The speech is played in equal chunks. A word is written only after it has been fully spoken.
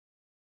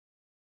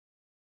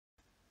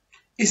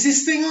Is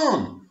this thing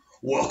on?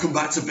 Welcome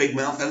back to Big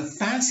Mouth and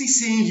fancy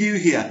seeing you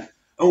here.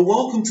 And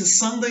welcome to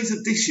Sunday's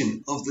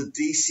edition of the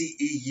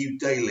dceu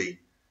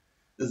Daily.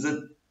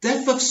 The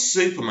death of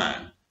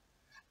Superman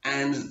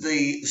and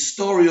the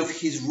story of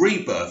his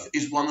rebirth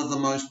is one of the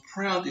most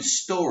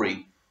proudest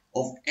story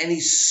of any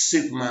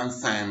Superman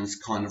fan's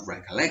kind of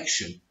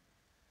recollection.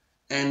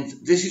 And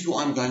this is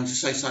what I'm going to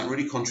say, something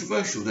really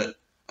controversial that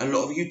a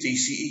lot of you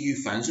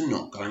DCEU fans are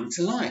not going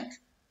to like.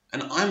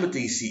 And I'm a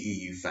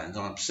DCEU fan.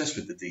 I'm obsessed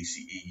with the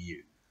DCEU.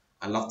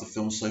 I love the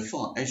film so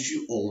far. As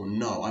you all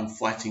know, I'm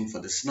fighting for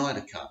the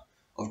Snyder Cut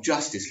of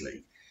Justice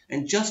League.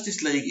 And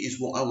Justice League is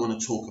what I want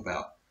to talk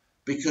about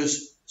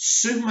because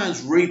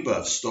Superman's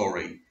rebirth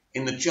story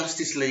in the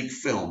Justice League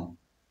film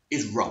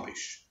is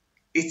rubbish.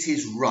 It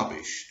is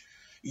rubbish.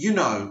 You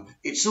know,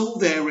 it's all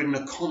there in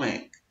the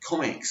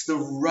comics. The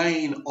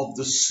reign of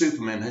the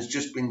Superman has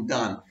just been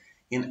done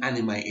in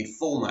animated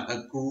format.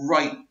 A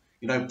great,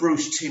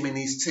 Bruce Timm and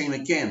his team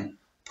again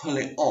pull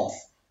it off,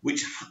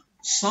 which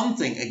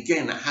something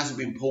again that hasn't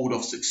been pulled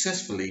off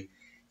successfully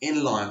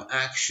in live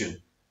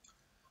action.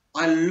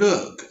 I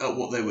look at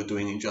what they were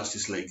doing in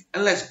Justice League,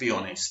 and let's be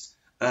honest,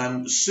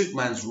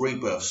 Superman's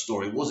rebirth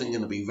story wasn't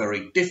going to be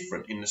very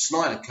different in the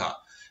Snyder Cut.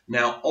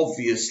 Now,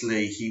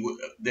 obviously,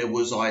 there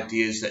was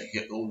ideas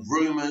or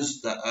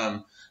rumours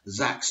that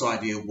Zack's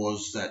idea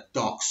was that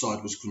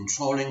Darkseid was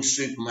controlling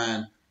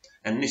Superman,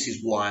 and this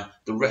is why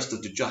the rest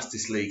of the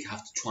Justice League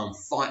have to try and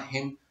fight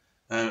him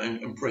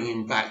and bring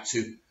him back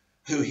to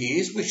who he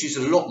is, which is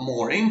a lot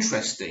more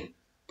interesting.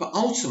 But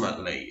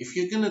ultimately, if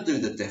you're going to do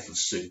the death of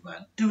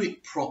Superman, do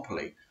it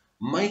properly.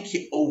 Make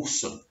it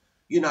awesome.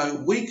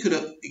 We could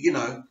have,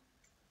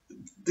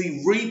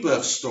 the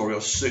rebirth story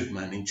of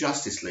Superman in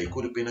Justice League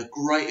would have been a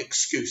great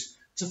excuse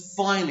to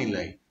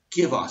finally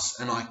give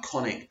us an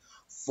iconic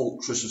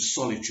Fortress of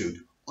Solitude.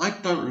 I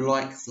don't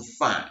like the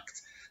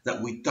fact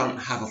that we don't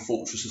have a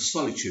Fortress of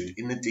Solitude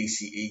in the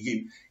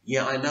DCEU.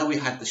 Yeah, I know we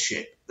had the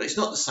ship, but it's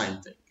not the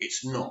same thing.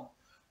 It's not,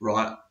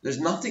 right? There's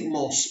nothing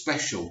more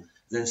special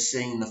than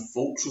seeing the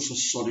Fortress of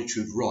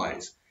Solitude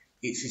rise.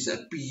 It is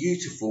a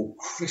beautiful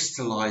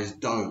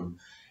crystallized dome.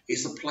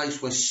 It's a place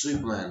where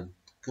Superman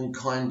can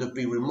kind of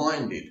be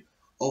reminded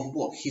of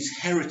what his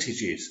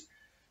heritage is.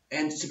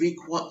 And to be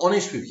quite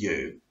honest with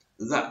you,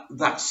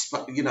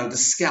 the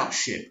scout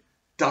ship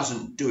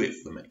doesn't do it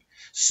for me.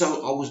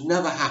 So I was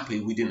never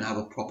happy we didn't have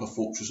a proper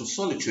Fortress of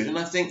Solitude. And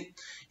I think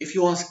if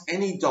you ask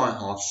any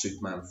diehard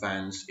Superman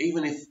fans,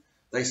 even if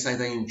they say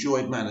they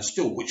enjoyed Man of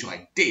Steel, which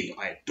I did,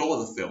 I adore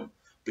the film,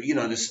 but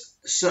there's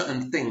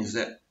certain things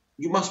that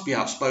you must be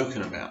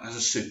outspoken about as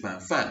a Superman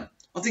fan.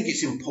 I think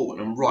it's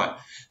important and right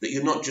that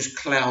you're not just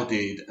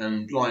clouded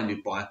and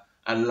blinded by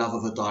a love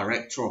of a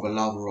director, of a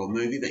lover or a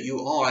movie, that you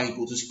are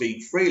able to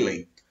speak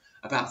freely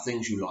about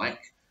things you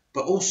like,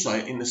 but also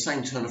in the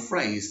same turn of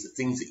phrase, the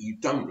things that you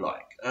don't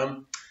like.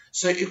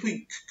 So if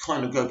we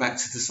kind of go back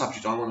to the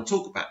subject I want to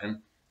talk about,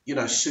 and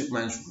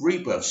Superman's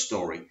rebirth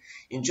story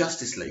in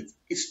Justice League,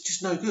 it's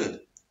just no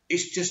good. It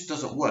just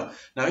doesn't work.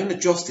 Now in the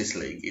Justice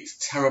League,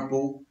 it's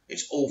terrible,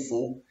 it's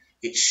awful,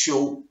 it's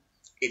short,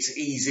 it's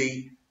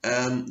easy,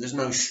 there's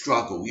no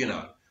struggle,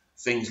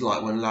 Things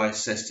like when Lois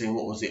says to him,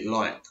 what was it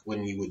like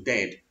when you were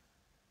dead?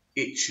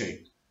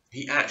 Itchy.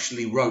 He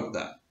actually wrote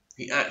that.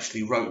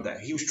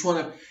 He was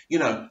trying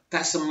to,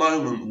 that's a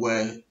moment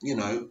where,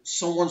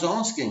 someone's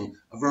asking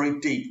a very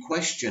deep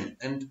question,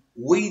 and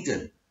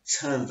Whedon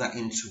turned that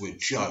into a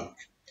joke,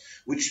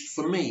 which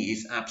for me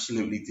is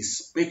absolutely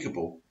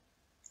despicable.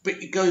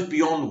 But it goes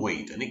beyond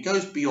Whedon. It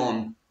goes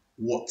beyond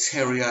what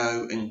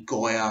Terrio and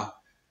Goya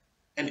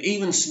and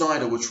even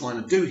Snyder were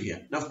trying to do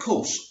here. Now, of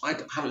course, I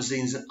haven't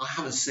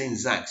seen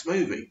Zack's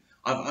movie.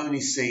 I've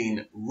only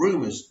seen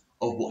rumours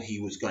of what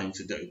he was going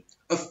to do.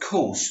 Of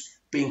course,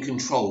 being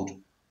controlled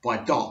by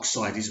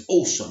Darkseid is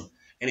awesome,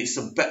 and it's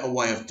a better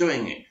way of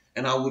doing it.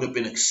 And I would have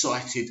been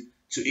excited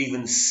to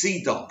even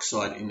see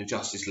Darkseid in the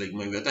Justice League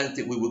movie. I don't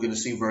think we were going to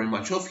see very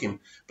much of him,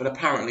 but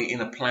apparently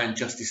in a planned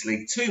Justice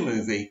League 2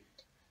 movie,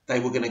 they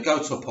were going to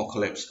go to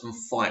Apokolips and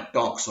fight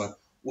Darkseid,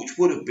 which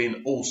would have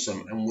been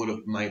awesome and would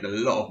have made a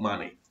lot of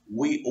money.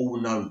 We all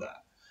know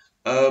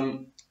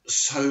that.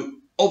 So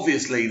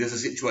obviously there's a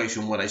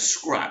situation where they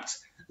scrapped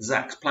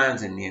Zack's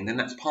plans in the end, and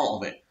that's part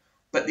of it.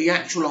 But the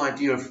actual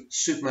idea of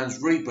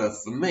Superman's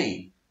rebirth, for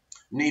me,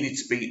 needed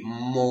to be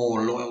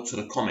more loyal to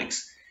the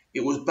comics.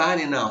 It was bad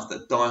enough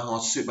that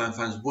diehard Superman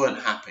fans weren't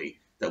happy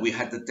that we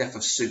had the death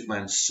of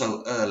Superman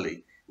so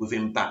early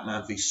within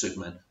Batman v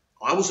Superman.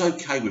 I was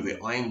okay with it.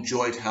 I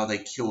enjoyed how they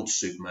killed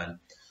Superman.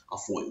 I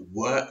thought it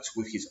worked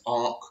with his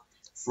arc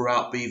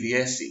throughout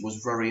BVS. It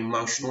was very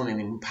emotional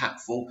and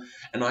impactful,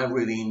 and I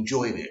really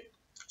enjoyed it.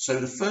 So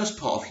the first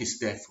part of his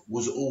death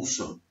was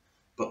awesome.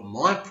 But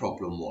my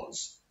problem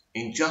was,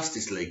 in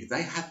Justice League,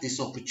 they had this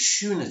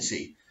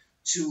opportunity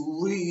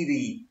to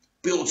really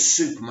build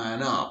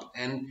Superman up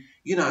and,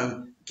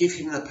 give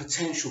him the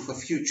potential for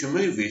future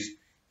movies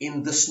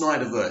in the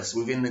Snyderverse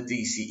within the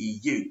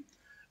DCEU.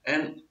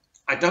 And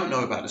I don't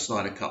know about the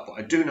Snyder Cut, but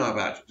I do know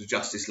about the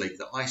Justice League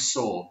that I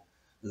saw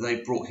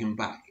they brought him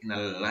back in a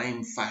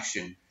lame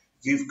fashion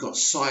you've got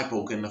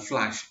Cyborg and the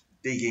Flash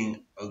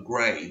digging a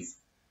grave.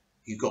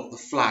 You've got the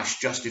Flash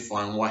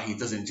justifying why he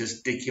doesn't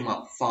just dig him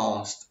up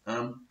fast.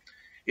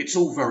 It's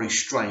all very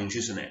strange,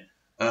 isn't it?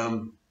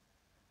 And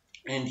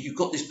you've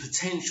got this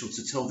potential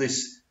to tell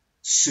this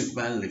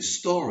Superman Lives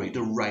story,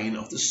 the reign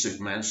of the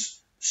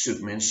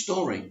Superman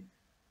story.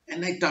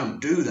 And they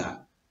don't do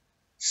that.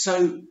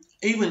 So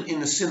even in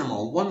the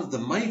cinema, one of the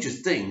major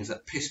things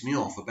that pissed me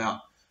off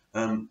about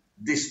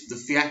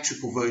the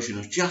theatrical version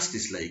of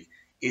Justice League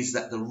is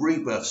that the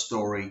rebirth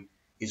story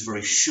is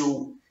very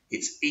short,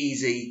 it's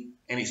easy,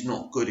 and it's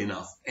not good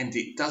enough. And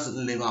it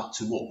doesn't live up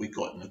to what we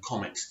got in the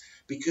comics.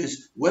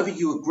 Because whether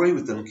you agree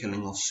with them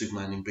killing off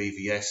Superman in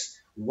BVS,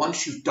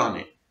 once you've done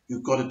it,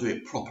 you've got to do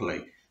it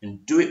properly.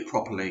 And do it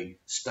properly,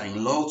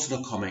 staying loyal to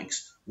the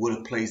comics, would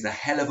have pleased a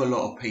hell of a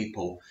lot of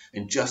people,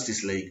 and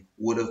Justice League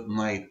would have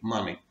made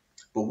money.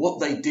 But what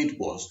they did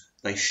was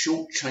they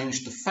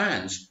shortchanged the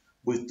fans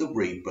with the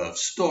rebirth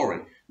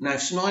story. Now,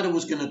 if Snyder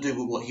was going to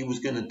do what he was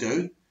going to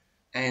do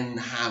and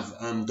have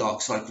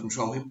Darkseid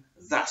control him,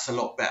 that's a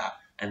lot better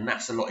and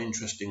that's a lot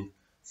interesting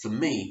for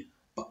me.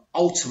 But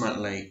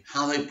ultimately,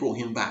 how they brought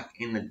him back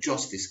in the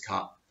Justice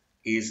Cut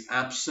is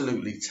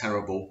absolutely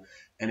terrible.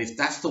 And if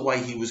that's the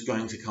way he was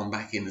going to come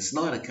back in the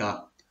Snyder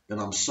Cut, then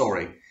I'm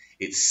sorry.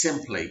 It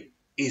simply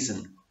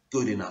isn't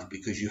good enough,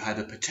 because you had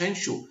a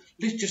potential.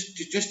 Let's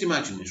just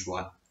imagine this,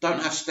 right?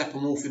 Don't have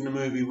Steppenwolf in the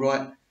movie,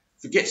 right?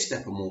 Forget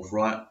Steppenwolf,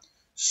 right?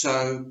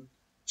 So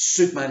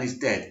Superman is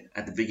dead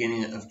at the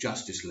beginning of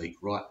Justice League,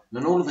 right?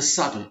 And then all of a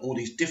sudden, all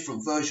these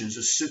different versions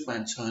of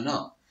Superman turn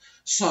up.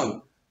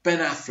 So Ben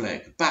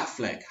Affleck,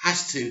 Batfleck,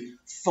 has to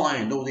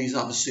find all these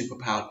other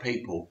superpowered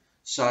people.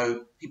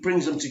 So he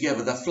brings them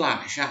together, the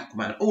Flash,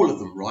 Aquaman, all of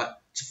them, right,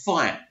 to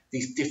fight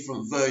these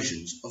different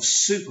versions of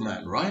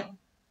Superman, right?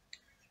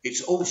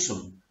 It's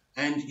awesome.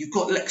 And you've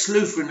got Lex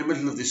Luthor in the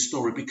middle of this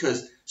story,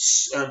 because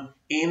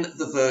in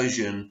the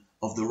version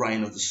of the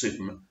reign of the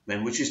Superman,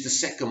 which is the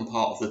second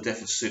part of the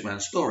Death of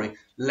Superman story,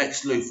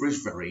 Lex Luthor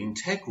is very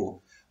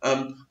integral.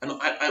 And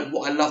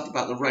what I loved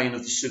about the reign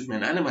of the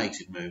Superman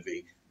animated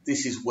movie,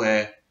 this is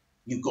where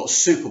you've got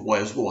Superboy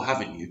as well,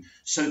 haven't you?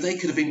 So they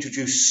could have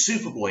introduced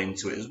Superboy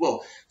into it as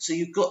well. So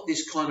you've got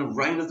this kind of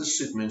reign of the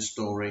Superman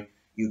story.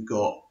 You've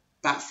got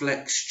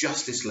Batfleck's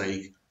Justice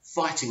League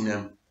fighting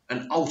them,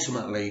 and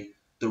ultimately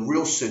the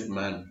real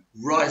Superman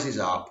rises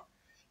up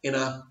in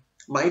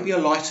maybe a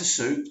lighter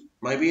suit,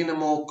 maybe in a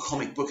more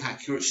comic book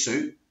accurate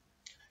suit,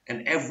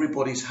 and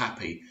everybody's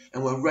happy.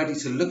 And we're ready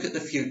to look at the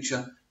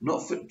future,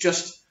 not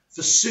just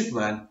for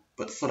Superman,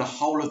 but for the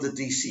whole of the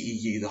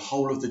DCEU, the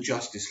whole of the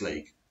Justice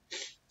League.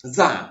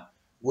 That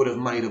would have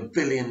made $1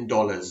 billion.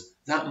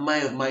 That may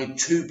have made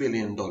 $2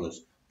 billion.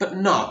 But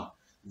no,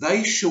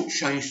 they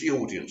shortchanged the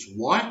audience.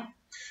 Why?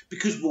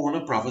 Because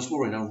Warner Brothers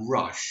were in a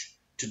rush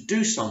to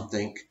do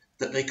something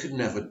that they could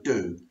never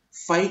do.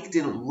 Feige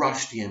didn't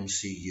rush the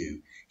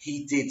MCU.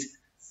 He did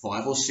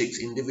 5 or 6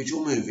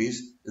 individual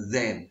movies.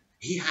 Then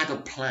he had a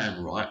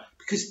plan, right?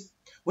 Because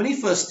when he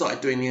first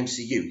started doing the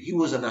MCU, he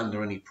wasn't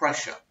under any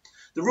pressure.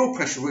 The real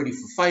pressure really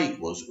for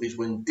Feige is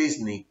when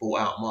Disney bought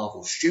out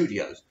Marvel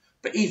Studios.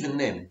 But even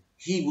then,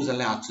 he was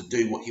allowed to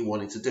do what he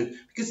wanted to do.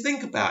 Because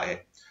think about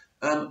it,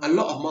 a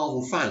lot of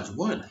Marvel fans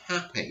weren't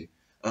happy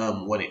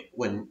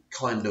when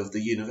kind of the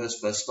universe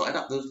first started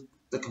up.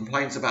 The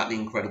complaints about the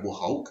Incredible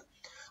Hulk,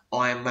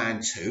 Iron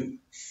Man 2,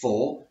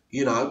 4,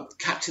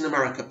 Captain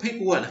America.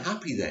 People weren't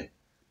happy then.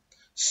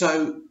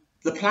 So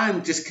the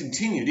plan just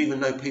continued even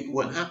though people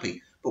weren't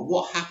happy. But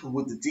what happened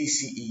with the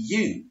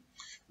DCEU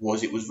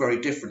was it was very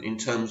different in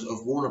terms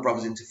of Warner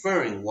Brothers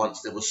interfering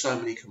once there were so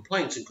many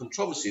complaints and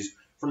controversies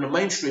from the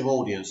mainstream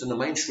audience and the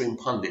mainstream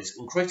pundits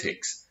and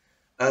critics.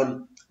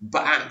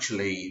 But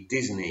actually,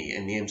 Disney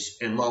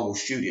and Marvel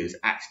Studios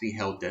actually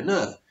held their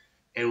nerve.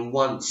 And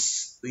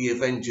once the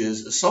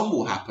Avengers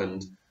Assemble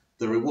happened,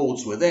 the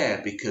rewards were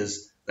there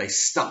because they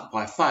stuck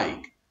by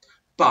Feige.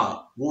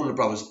 But Warner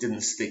Brothers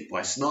didn't stick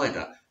by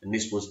Snyder, and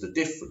this was the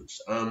difference.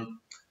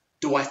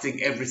 Do I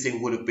think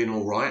everything would have been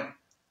all right?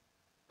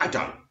 I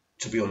don't.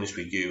 To be honest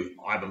with you,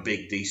 I'm a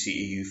big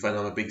DCEU fan.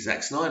 I'm a big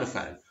Zack Snyder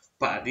fan.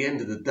 But at the end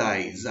of the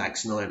day, Zack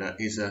Snyder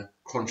is a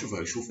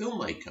controversial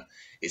filmmaker.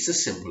 It's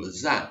as simple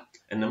as that.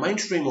 And the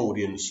mainstream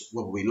audience,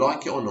 whether we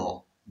like it or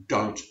not,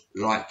 don't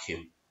like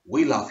him.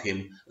 We love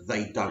him.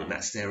 They don't.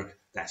 That's their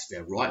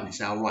right, and it's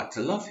our right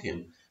to love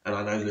him. And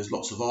I know there's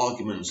lots of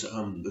arguments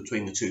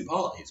between the two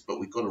parties, but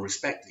we've got to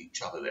respect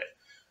each other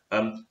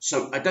there.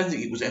 So I don't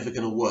think it was ever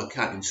going to work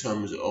out in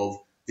terms of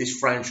this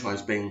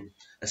franchise being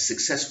as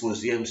successful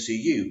as the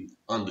MCU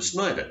under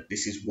Snyder.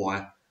 This is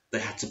why they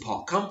had to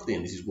part company,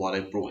 and this is why they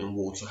brought in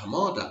Walter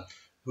Hamada,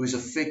 who is a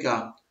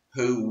figure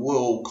who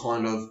will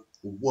kind of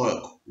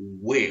work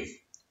with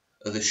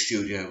the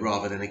studio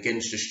rather than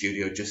against the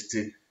studio just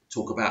to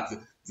talk about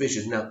the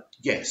vision. Now,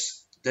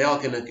 yes, they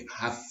are going to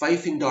have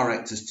faith in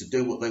directors to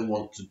do what they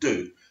want to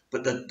do,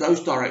 but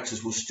those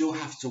directors will still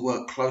have to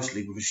work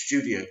closely with a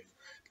studio,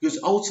 because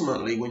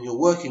ultimately when you're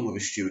working with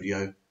a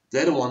studio,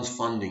 they're the ones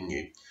funding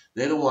you.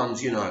 They're the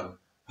ones,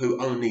 who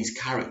own these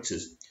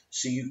characters.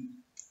 So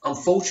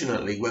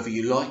Unfortunately, whether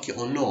you like it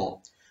or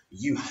not,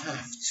 you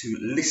have to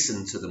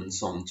listen to them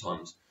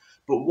sometimes.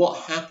 But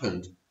what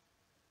happened,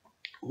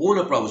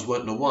 Warner Brothers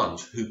weren't the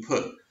ones who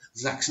put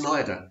Zack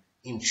Snyder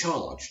in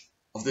charge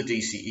of the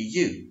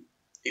DCEU.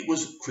 It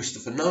was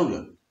Christopher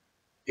Nolan.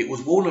 It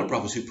was Warner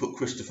Brothers who put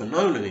Christopher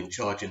Nolan in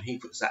charge, and he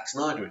put Zack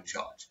Snyder in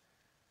charge.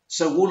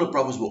 So Warner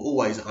Brothers were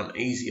always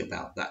uneasy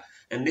about that,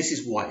 and this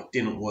is why it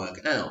didn't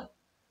work out.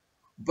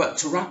 But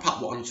to wrap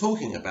up, what I'm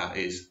talking about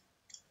is,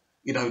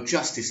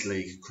 Justice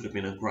League could have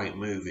been a great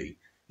movie,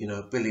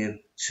 $2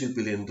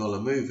 billion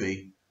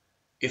movie,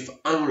 if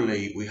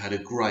only we had a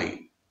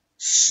great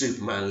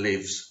Superman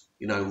Lives,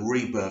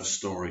 rebirth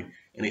story.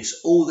 And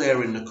it's all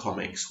there in the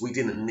comics. We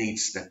didn't need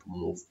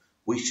Steppenwolf.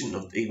 We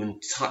shouldn't have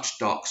even touched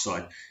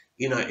Darkseid.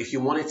 If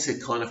you wanted to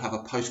kind of have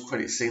a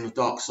post-credit scene of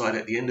Darkseid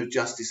at the end of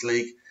Justice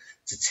League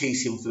to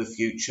tease him for the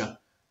future,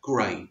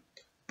 great.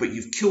 But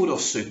you've killed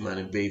off Superman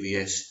in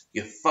BVS.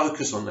 You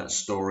focus on that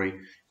story.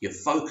 You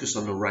focus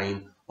on the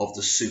reign of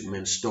the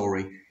Superman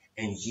story,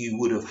 and you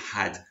would have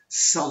had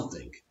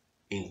something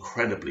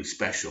incredibly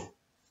special.